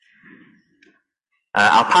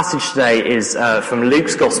Our passage today is from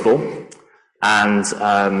Luke's Gospel, and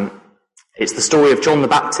it's the story of John the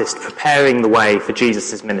Baptist preparing the way for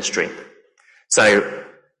Jesus' ministry. So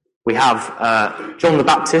we have John the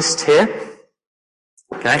Baptist here.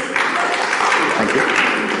 Okay, thank you.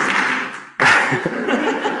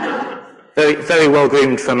 Very, very well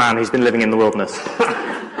groomed for a man who's been living in the wilderness.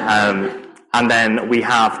 And then we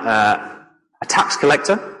have a tax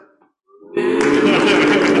collector.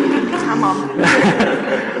 Come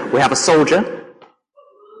on. We have a soldier.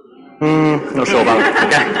 Not sure about that.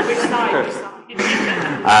 Okay.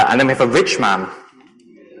 And then we have a rich man.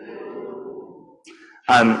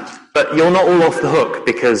 But you're not all off the hook,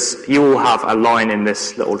 because you all have a line in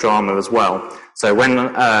this little drama as well. So when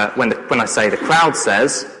I say the crowd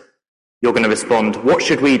says, you're going to respond, "What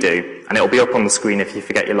should we do?" And it'll be up on the screen if you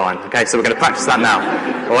forget your line. Okay, so we're going to practice that now.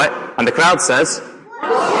 All right? And the crowd says,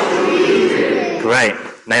 "What should we do?" Great,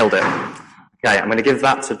 nailed it. Okay, I'm going to give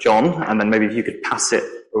that to John, and then maybe if you could pass it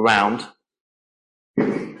around.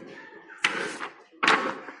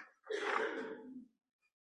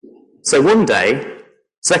 So one day,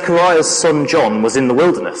 Zechariah's son John was in the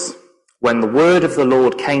wilderness when the word of the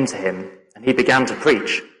Lord came to him, and he began to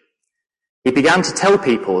preach. He began to tell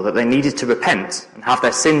people that they needed to repent and have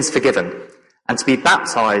their sins forgiven, and to be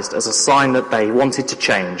baptized as a sign that they wanted to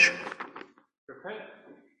change.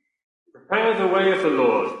 Prepare the way of the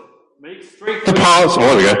Lord. Make straight the paths. Oh,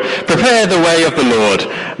 there we go. Prepare the way of the Lord.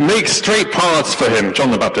 Make straight paths for him. John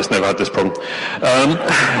the Baptist never had this problem.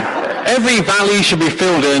 Every valley shall be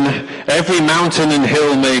filled in, every mountain and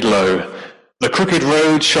hill made low. The crooked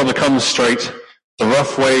road shall become straight, the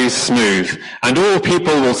rough ways smooth, and all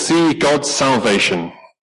people will see God's salvation.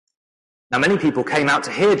 Now many people came out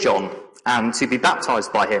to hear John and to be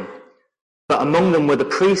baptized by him. But among them were the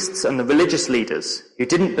priests and the religious leaders who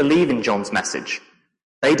didn't believe in John's message.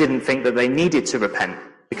 They didn't think that they needed to repent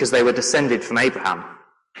because they were descended from Abraham.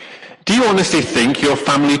 Do you honestly think your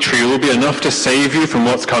family tree will be enough to save you from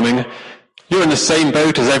what's coming? You're in the same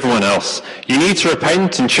boat as everyone else. You need to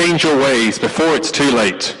repent and change your ways before it's too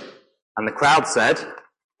late. And the crowd said,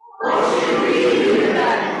 "What should we do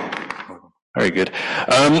then?" Very good.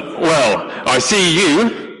 Well, I see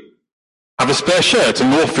you have a spare shirt and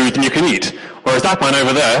more food than you can eat. Whereas that man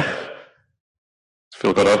over there,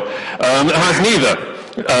 feel got odd, has neither.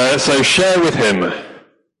 So share with him.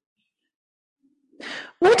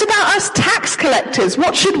 What about us tax collectors?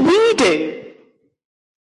 What should we do?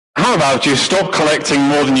 How about you stop collecting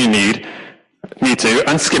more than you need to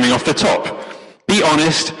and skimming off the top? Be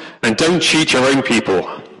honest and don't cheat your own people.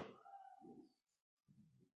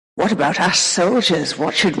 What about us soldiers?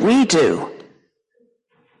 What should we do?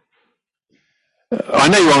 I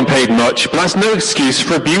know you aren't paid much, but that's no excuse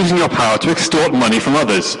for abusing your power to extort money from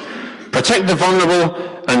others. Protect the vulnerable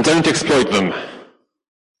and don't exploit them.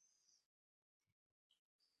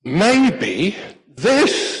 Maybe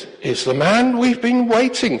this is the man we've been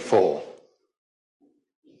waiting for.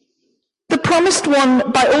 The promised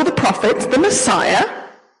one by all the prophets, the Messiah?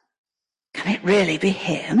 Can it really be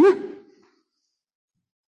him?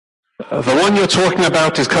 The one you're talking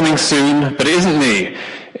about is coming soon, but it isn't me.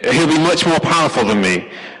 He'll be much more powerful than me.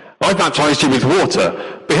 I baptized you with water,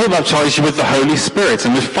 but he'll baptize you with the Holy Spirit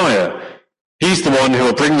and with fire. He's the one who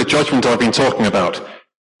will bring the judgment I've been talking about,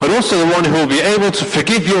 but also the one who will be able to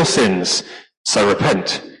forgive your sins. So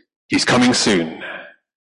repent. He's coming soon.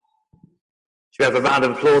 Should we have a round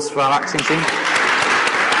of applause for our acting team?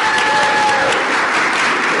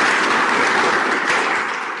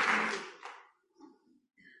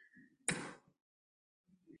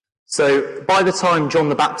 So, by the time John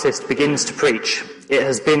the Baptist begins to preach, it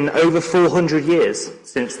has been over 400 years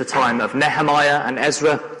since the time of Nehemiah and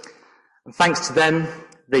Ezra. And thanks to them,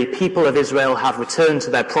 the people of Israel have returned to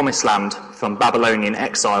their promised land from Babylonian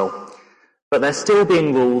exile. But they're still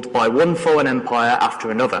being ruled by one foreign empire after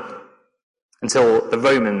another, until the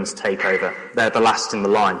Romans take over. They're the last in the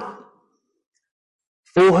line.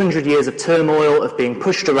 400 years of turmoil, of being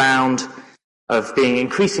pushed around, of being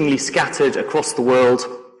increasingly scattered across the world.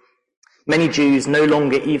 Many Jews no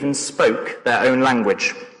longer even spoke their own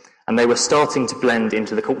language, and they were starting to blend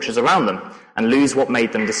into the cultures around them and lose what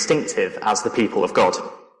made them distinctive as the people of God.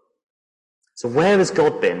 So where has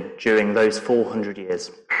God been during those 400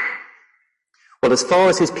 years? Well, as far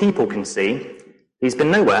as his people can see, he's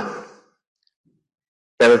been nowhere.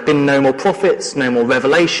 There have been no more prophets, no more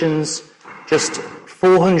revelations, just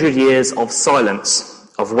 400 years of silence,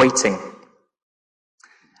 of waiting.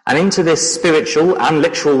 And into this spiritual and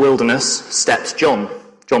literal wilderness steps John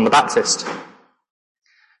the Baptist.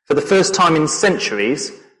 For the first time in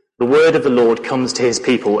centuries, the word of the Lord comes to his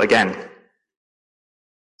people again.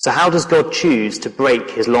 So how does God choose to break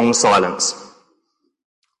his long silence?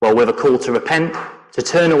 Well, with a call to repent, to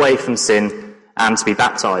turn away from sin, and to be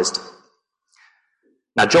baptised.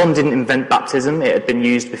 Now, John didn't invent baptism, it had been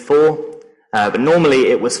used before, but normally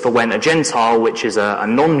it was for when a Gentile, which is a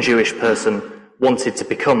non-Jewish person, wanted to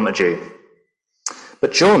become a Jew.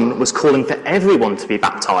 But John was calling for everyone to be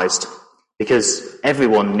baptised, because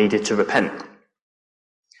everyone needed to repent.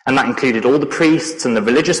 And that included all the priests and the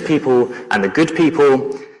religious people and the good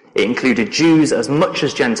people. It included Jews as much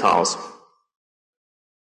as Gentiles.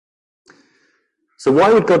 So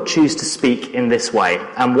why would God choose to speak in this way?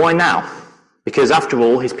 And why now? Because after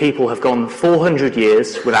all, his people have gone 400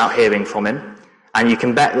 years without hearing from him, and you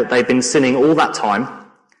can bet that they've been sinning all that time.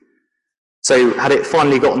 So had it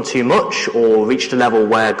finally gotten too much, or reached a level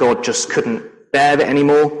where God just couldn't bear it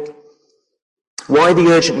anymore? Why the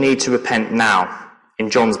urgent need to repent now in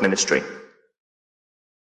John's ministry?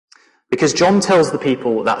 Because John tells the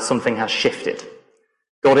people that something has shifted.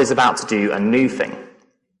 God is about to do a new thing.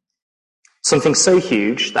 Something so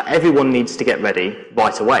huge that everyone needs to get ready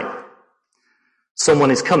right away.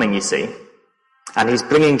 Someone is coming, you see, and he's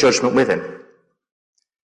bringing judgment with him.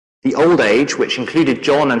 The old age, which included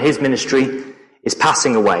John and his ministry, is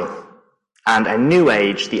passing away, and a new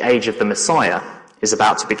age, the age of the Messiah, is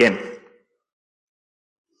about to begin.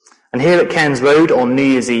 And here at Cairns Road on New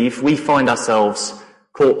Year's Eve, we find ourselves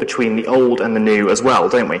caught between the old and the new as well,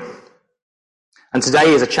 don't we? And today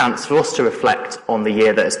is a chance for us to reflect on the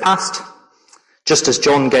year that has passed, just as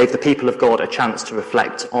John gave the people of God a chance to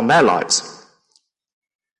reflect on their lives.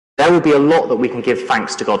 There will be a lot that we can give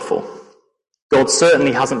thanks to God for. God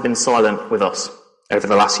certainly hasn't been silent with us over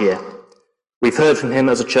the last year. We've heard from him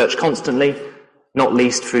as a church constantly, not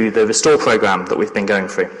least through the Restore programme that we've been going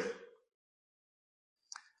through.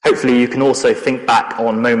 Hopefully you can also think back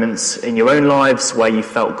on moments in your own lives where you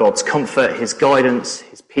felt God's comfort, his guidance,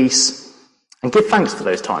 his peace, and give thanks for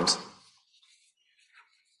those times.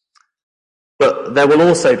 But there will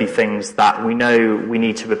also be things that we know we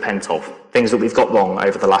need to repent of, things that we've got wrong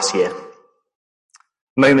over the last year.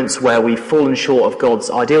 Moments where we've fallen short of God's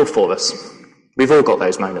ideal for us. We've all got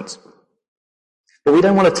those moments. But we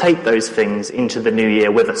don't want to take those things into the new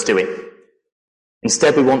year with us, do we?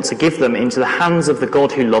 Instead, we want to give them into the hands of the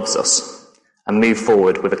God who loves us and move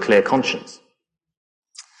forward with a clear conscience.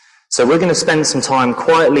 So we're going to spend some time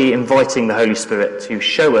quietly inviting the Holy Spirit to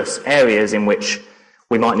show us areas in which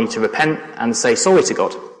we might need to repent and say sorry to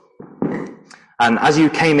God. And as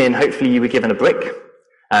you came in, hopefully you were given a brick.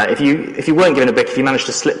 If you weren't given a brick, if you managed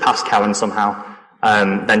to slip past Karen somehow,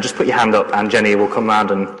 then just put your hand up and Jenny will come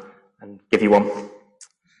round and give you one.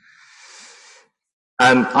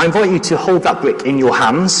 I invite you to hold that brick in your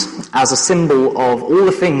hands as a symbol of all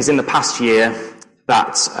the things in the past year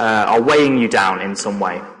that are weighing you down in some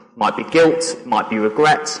way. It might be guilt, it might be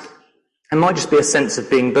regret, it might just be a sense of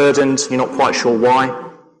being burdened, you're not quite sure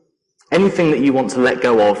why. Anything that you want to let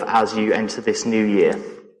go of as you enter this new year.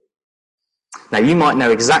 Now, you might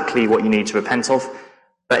know exactly what you need to repent of,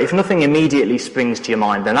 but if nothing immediately springs to your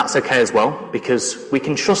mind, then that's okay as well, because we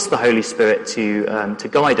can trust the Holy Spirit to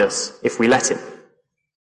guide us if we let him.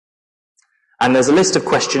 And there's a list of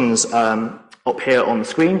questions up here on the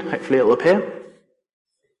screen. Hopefully it'll appear.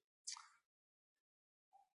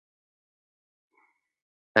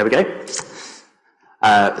 There we go.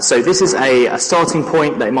 So this is a starting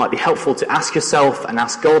point that it might be helpful to ask yourself and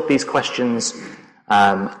ask God these questions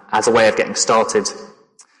as a way of getting started.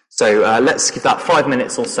 So let's give that 5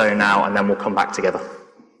 minutes or so now, and then we'll come back together.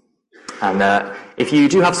 And if you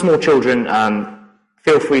do have small children,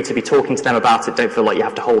 feel free to be talking to them about it. Don't feel like you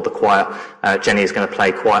have to hold the quiet. Jenny is going to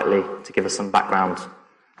play quietly to give us some background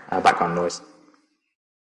noise.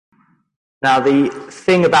 Now, the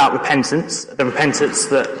thing about repentance, the repentance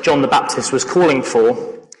that John the Baptist was calling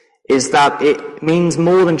for, is that it means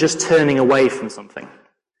more than just turning away from something.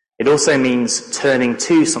 It also means turning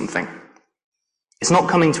to something. It's not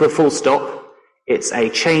coming to a full stop, it's a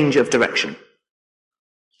change of direction.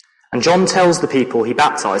 And John tells the people he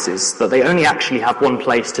baptizes that they only actually have one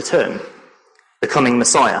place to turn, the coming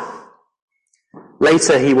Messiah.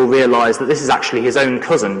 Later he will realize that this is actually his own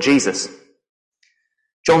cousin, Jesus.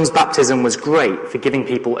 John's baptism was great for giving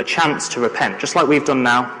people a chance to repent, just like we've done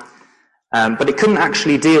now, but it couldn't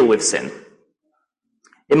actually deal with sin.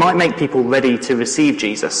 It might make people ready to receive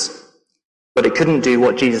Jesus, but it couldn't do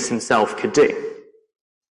what Jesus himself could do.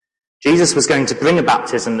 Jesus was going to bring a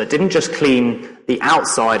baptism that didn't just clean the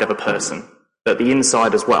outside of a person, but the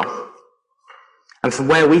inside as well. And from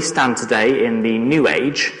where we stand today in the new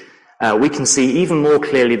age, we can see even more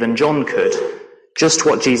clearly than John could just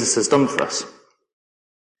what Jesus has done for us.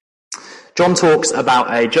 John talks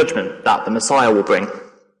about a judgment that the Messiah will bring,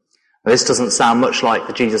 Now, this doesn't sound much like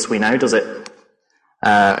the Jesus we know, does it?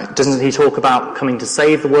 Doesn't he talk about coming to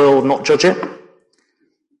save the world, not judge it?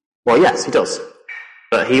 Well, yes, he does.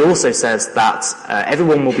 But he also says that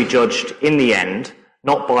everyone will be judged in the end,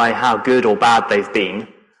 not by how good or bad they've been,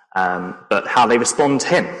 but how they respond to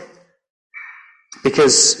him.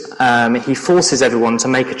 Because he forces everyone to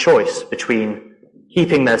make a choice between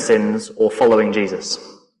keeping their sins or following Jesus.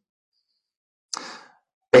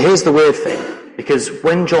 But here's the weird thing, because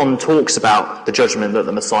when John talks about the judgment that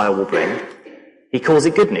the Messiah will bring, he calls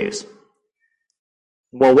it good news.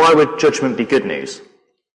 Well, why would judgment be good news?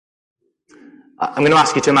 I'm going to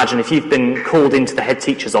ask you to imagine if you've been called into the head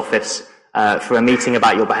teacher's office for a meeting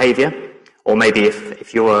about your behaviour, or maybe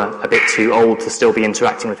if you're a bit too old to still be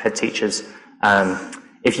interacting with head teachers,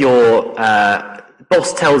 if your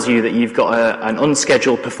boss tells you that you've got an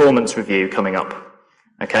unscheduled performance review coming up,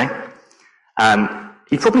 okay?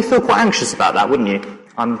 You'd probably feel quite anxious about that, wouldn't you?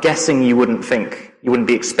 I'm guessing you wouldn't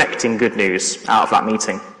be expecting good news out of that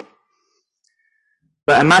meeting.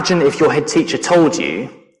 But imagine if your head teacher told you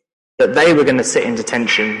that they were going to sit in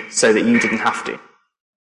detention so that you didn't have to.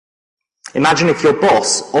 Imagine if your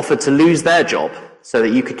boss offered to lose their job so that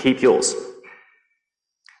you could keep yours.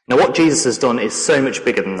 Now, what Jesus has done is so much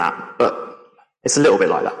bigger than that, but it's a little bit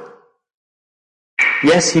like that.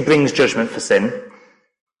 Yes, he brings judgment for sin,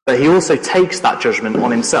 but he also takes that judgment on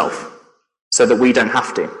himself so that we don't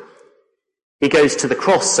have to. He goes to the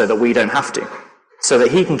cross so that we don't have to, so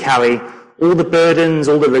that he can carry all the burdens,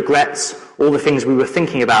 all the regrets, all the things we were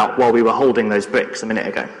thinking about while we were holding those bricks a minute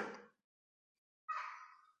ago.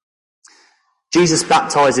 Jesus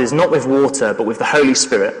baptizes not with water, but with the Holy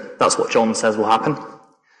Spirit. That's what John says will happen.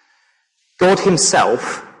 God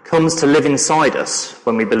himself comes to live inside us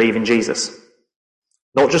when we believe in Jesus.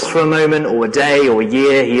 Not just for a moment or a day or a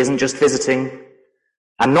year, he isn't just visiting,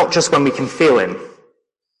 and not just when we can feel him.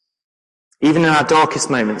 Even in our darkest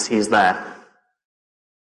moments, he is there.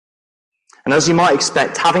 And as you might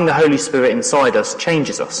expect, having the Holy Spirit inside us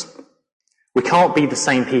changes us. We can't be the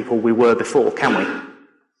same people we were before, can we?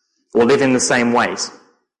 Or live in the same ways.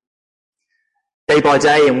 Day by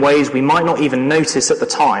day, in ways we might not even notice at the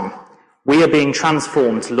time, we are being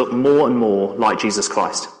transformed to look more and more like Jesus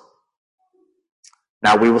Christ.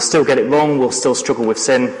 Now, we will still get it wrong, we'll still struggle with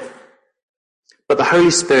sin, but the Holy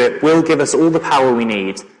Spirit will give us all the power we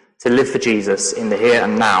need to live for Jesus in the here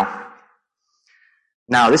and now.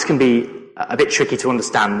 Now, this can be a bit tricky to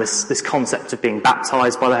understand, this concept of being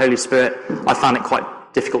baptized by the Holy Spirit. I found it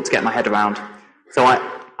quite difficult to get my head around. So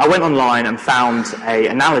I went online and found an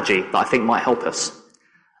analogy that I think might help us.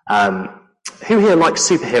 Who here likes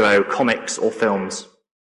superhero comics or films?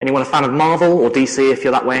 Anyone a fan of Marvel or DC if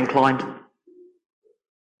you're that way inclined?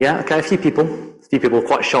 Yeah, okay, a few people. A few people are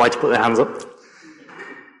quite shy to put their hands up.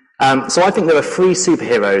 So I think there are 3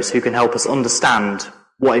 superheroes who can help us understand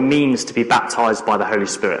what it means to be baptized by the Holy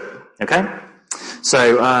Spirit. Okay?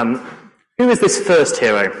 So, who is this first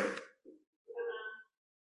hero?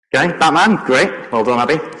 Okay, Batman, great. Well done,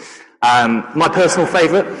 Abby. My personal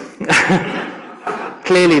favourite.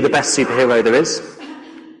 Clearly the best superhero there is.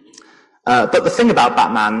 But the thing about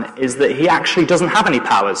Batman is that he actually doesn't have any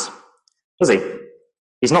powers, does he?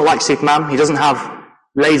 He's not like Superman. He doesn't have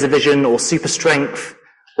laser vision or super strength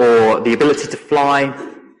or the ability to fly.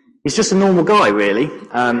 He's just a normal guy, really,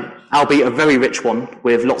 albeit a very rich one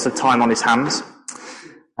with lots of time on his hands.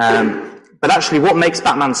 But actually what makes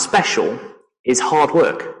Batman special is hard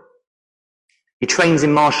work. He trains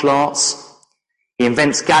in martial arts, he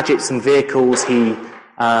invents gadgets and vehicles, he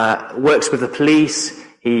works with the police,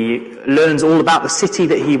 he learns all about the city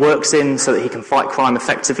that he works in so that he can fight crime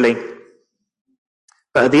effectively.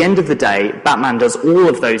 But at the end of the day, Batman does all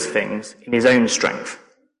of those things in his own strength.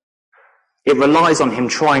 It relies on him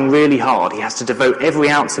trying really hard. He has to devote every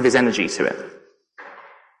ounce of his energy to it.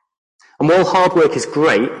 And while hard work is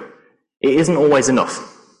great, it isn't always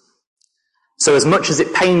enough. So as much as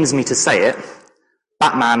it pains me to say it,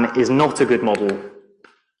 Batman is not a good model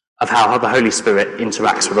of how the Holy Spirit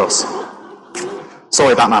interacts with us.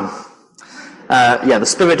 Sorry, Batman. The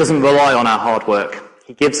Spirit doesn't rely on our hard work.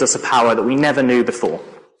 He gives us a power that we never knew before.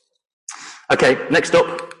 Okay, next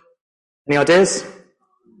up. Any ideas?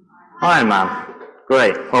 Iron Man.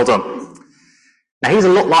 Great, well done. Now, he's a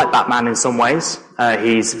lot like Batman in some ways.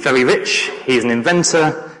 He's very rich, he's an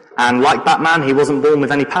inventor, and like Batman, he wasn't born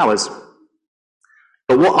with any powers.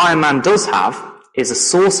 But what Iron Man does have is a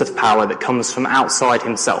source of power that comes from outside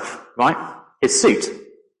himself, right? His suit,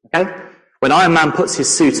 okay? When Iron Man puts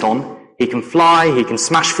his suit on, he can fly, he can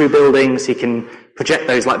smash through buildings, he can project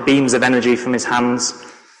those like beams of energy from his hands.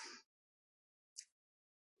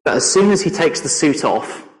 But as soon as he takes the suit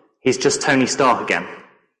off, he's just Tony Stark again.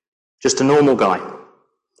 just a normal guy.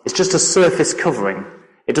 It's just a surface covering.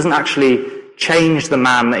 It doesn't actually change the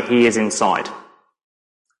man that he is inside.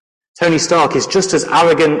 Tony Stark is just as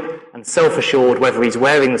arrogant and self-assured whether he's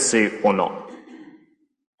wearing the suit or not.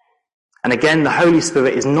 And again, the Holy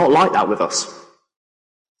Spirit is not like that with us.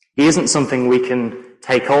 He isn't something we can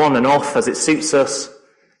take on and off as it suits us,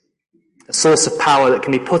 a source of power that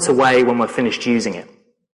can be put away when we're finished using it.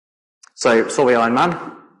 So, sorry, Iron Man,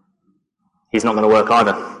 he's not going to work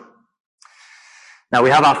either. Now we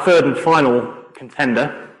have our third and final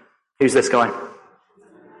contender. Who's this guy?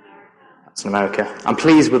 Captain America. I'm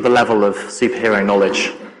pleased with the level of superhero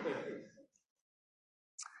knowledge.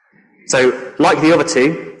 So, like the other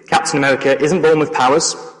two, Captain America isn't born with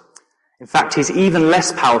powers. In fact, he's even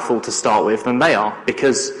less powerful to start with than they are,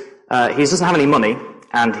 because he doesn't have any money,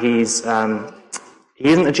 and he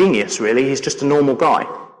isn't a genius, really. He's just a normal guy.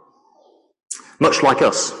 Much like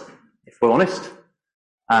us, if we're honest.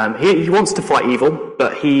 He wants to fight evil,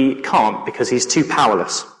 but he can't because he's too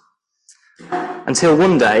powerless. Until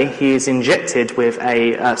one day he is injected with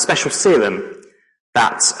a special serum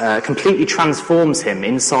that completely transforms him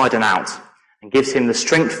inside and out and gives him the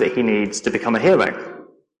strength that he needs to become a hero.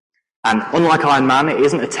 And unlike Iron Man, it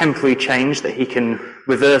isn't a temporary change that he can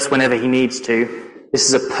reverse whenever he needs to. This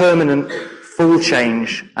is a permanent, full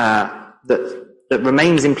change that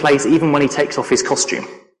remains in place even when he takes off his costume.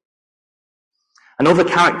 And other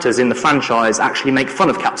characters in the franchise actually make fun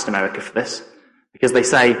of Captain America for this, because they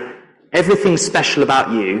say, everything special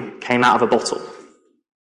about you came out of a bottle.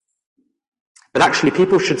 But actually,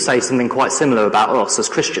 people should say something quite similar about us as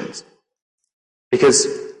Christians, because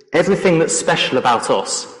everything that's special about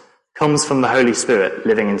us comes from the Holy Spirit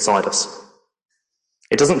living inside us.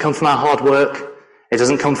 It doesn't come from our hard work, it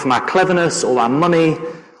doesn't come from our cleverness or our money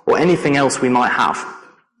or anything else we might have.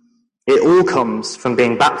 It all comes from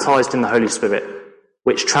being baptized in the Holy Spirit,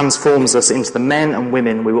 which transforms us into the men and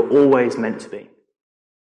women we were always meant to be.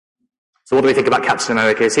 So what do we think about Captain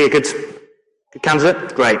America? Is he a good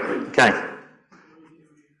candidate? Great. Okay.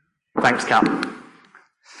 Thanks, Cap.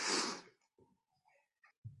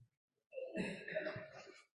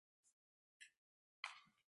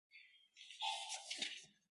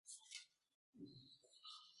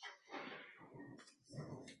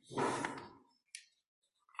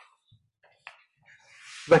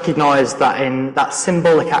 Recognise that in that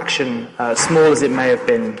symbolic action, small as it may have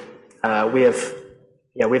been, we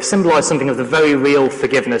have symbolised something of the very real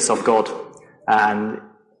forgiveness of God. And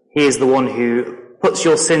he is the one who puts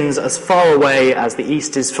your sins as far away as the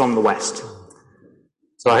east is from the west.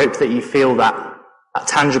 So I hope that you feel that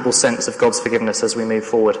tangible sense of God's forgiveness as we move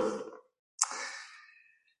forward.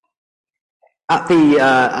 At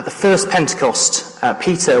the first Pentecost,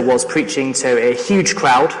 Peter was preaching to a huge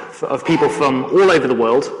crowd of people from all over the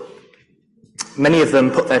world. Many of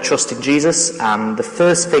them put their trust in Jesus, and the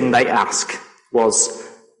first thing they asked was,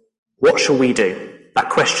 what shall we do? That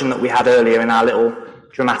question that we had earlier in our little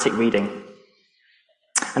dramatic reading.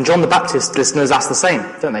 And John the Baptist listeners ask the same,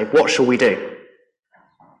 don't they? What shall we do?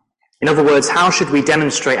 In other words, how should we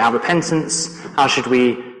demonstrate our repentance? How should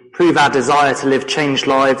we prove our desire to live changed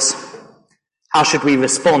lives? How should we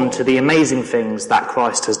respond to the amazing things that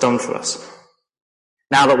Christ has done for us?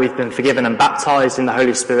 Now that we've been forgiven and baptized in the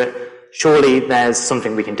Holy Spirit, surely there's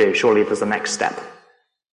something we can do. Surely there's the next step.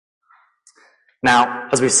 Now,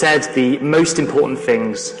 as we've said, the most important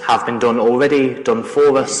things have been done already, done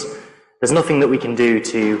for us. There's nothing that we can do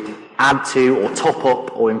to add to or top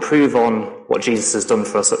up or improve on what Jesus has done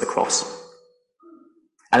for us at the cross.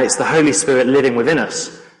 And it's the Holy Spirit living within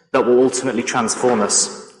us that will ultimately transform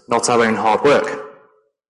us, not our own hard work.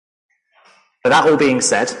 But that all being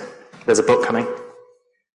said, there's a book coming.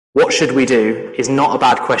 What should we do is not a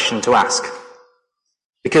bad question to ask.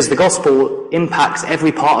 Because the gospel impacts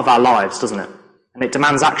every part of our lives, doesn't it? And it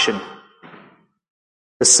demands action.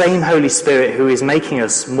 The same Holy Spirit who is making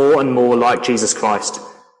us more and more like Jesus Christ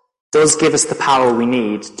does give us the power we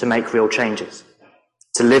need to make real changes,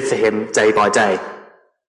 to live for him day by day.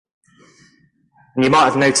 And you might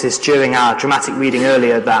have noticed during our dramatic reading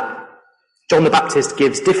earlier that John the Baptist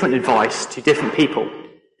gives different advice to different people,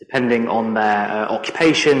 depending on their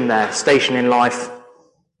occupation, their station in life,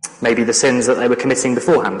 maybe the sins that they were committing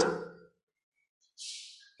beforehand.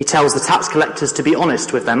 He tells the tax collectors to be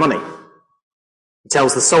honest with their money. He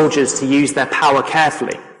tells the soldiers to use their power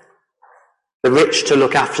carefully, the rich to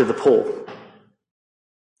look after the poor.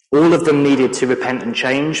 All of them needed to repent and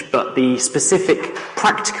change, but the specific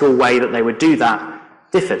practical way that they would do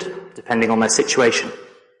that differed, depending on their situation.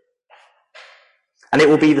 And it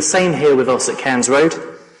will be the same here with us at Cairns Road.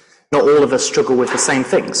 Not all of us struggle with the same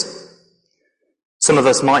things. Some of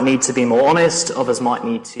us might need to be more honest, others might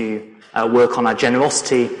need to work on our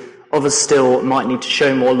generosity, others still might need to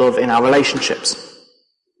show more love in our relationships.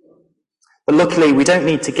 But luckily, we don't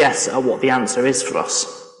need to guess at what the answer is for us,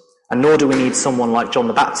 and nor do we need someone like John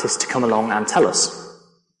the Baptist to come along and tell us.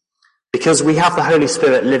 Because we have the Holy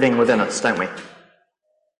Spirit living within us, don't we?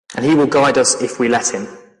 And he will guide us if we let him.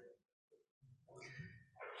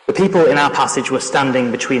 The people in our passage were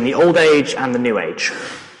standing between the old age and the new age.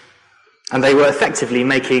 And they were effectively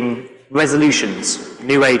making resolutions,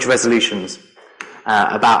 new age resolutions,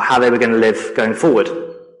 about how they were going to live going forward.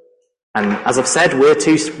 And as I've said,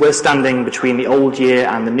 we're standing between the old year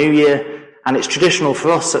and the new year, and it's traditional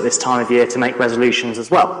for us at this time of year to make resolutions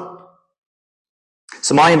as well.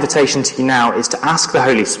 So my invitation to you now is to ask the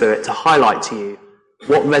Holy Spirit to highlight to you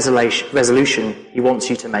what resolution he wants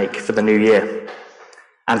you to make for the new year,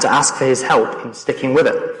 and to ask for his help in sticking with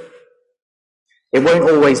it. It won't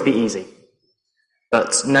always be easy,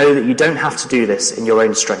 but know that you don't have to do this in your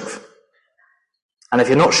own strength. And if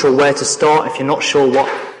you're not sure where to start, if you're not sure what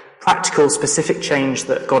practical, specific change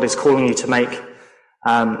that God is calling you to make,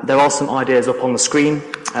 there are some ideas up on the screen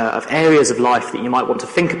of areas of life that you might want to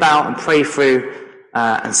think about and pray through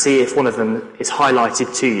and see if one of them is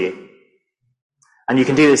highlighted to you. And you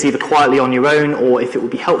can do this either quietly on your own, or if it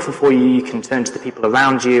would be helpful for you, you can turn to the people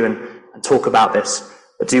around you and talk about this.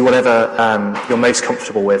 But do whatever you're most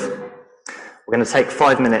comfortable with. We're going to take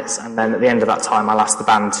 5 minutes, and then at the end of that time, I'll ask the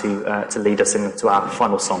band to lead us into our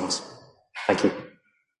final songs. Thank you.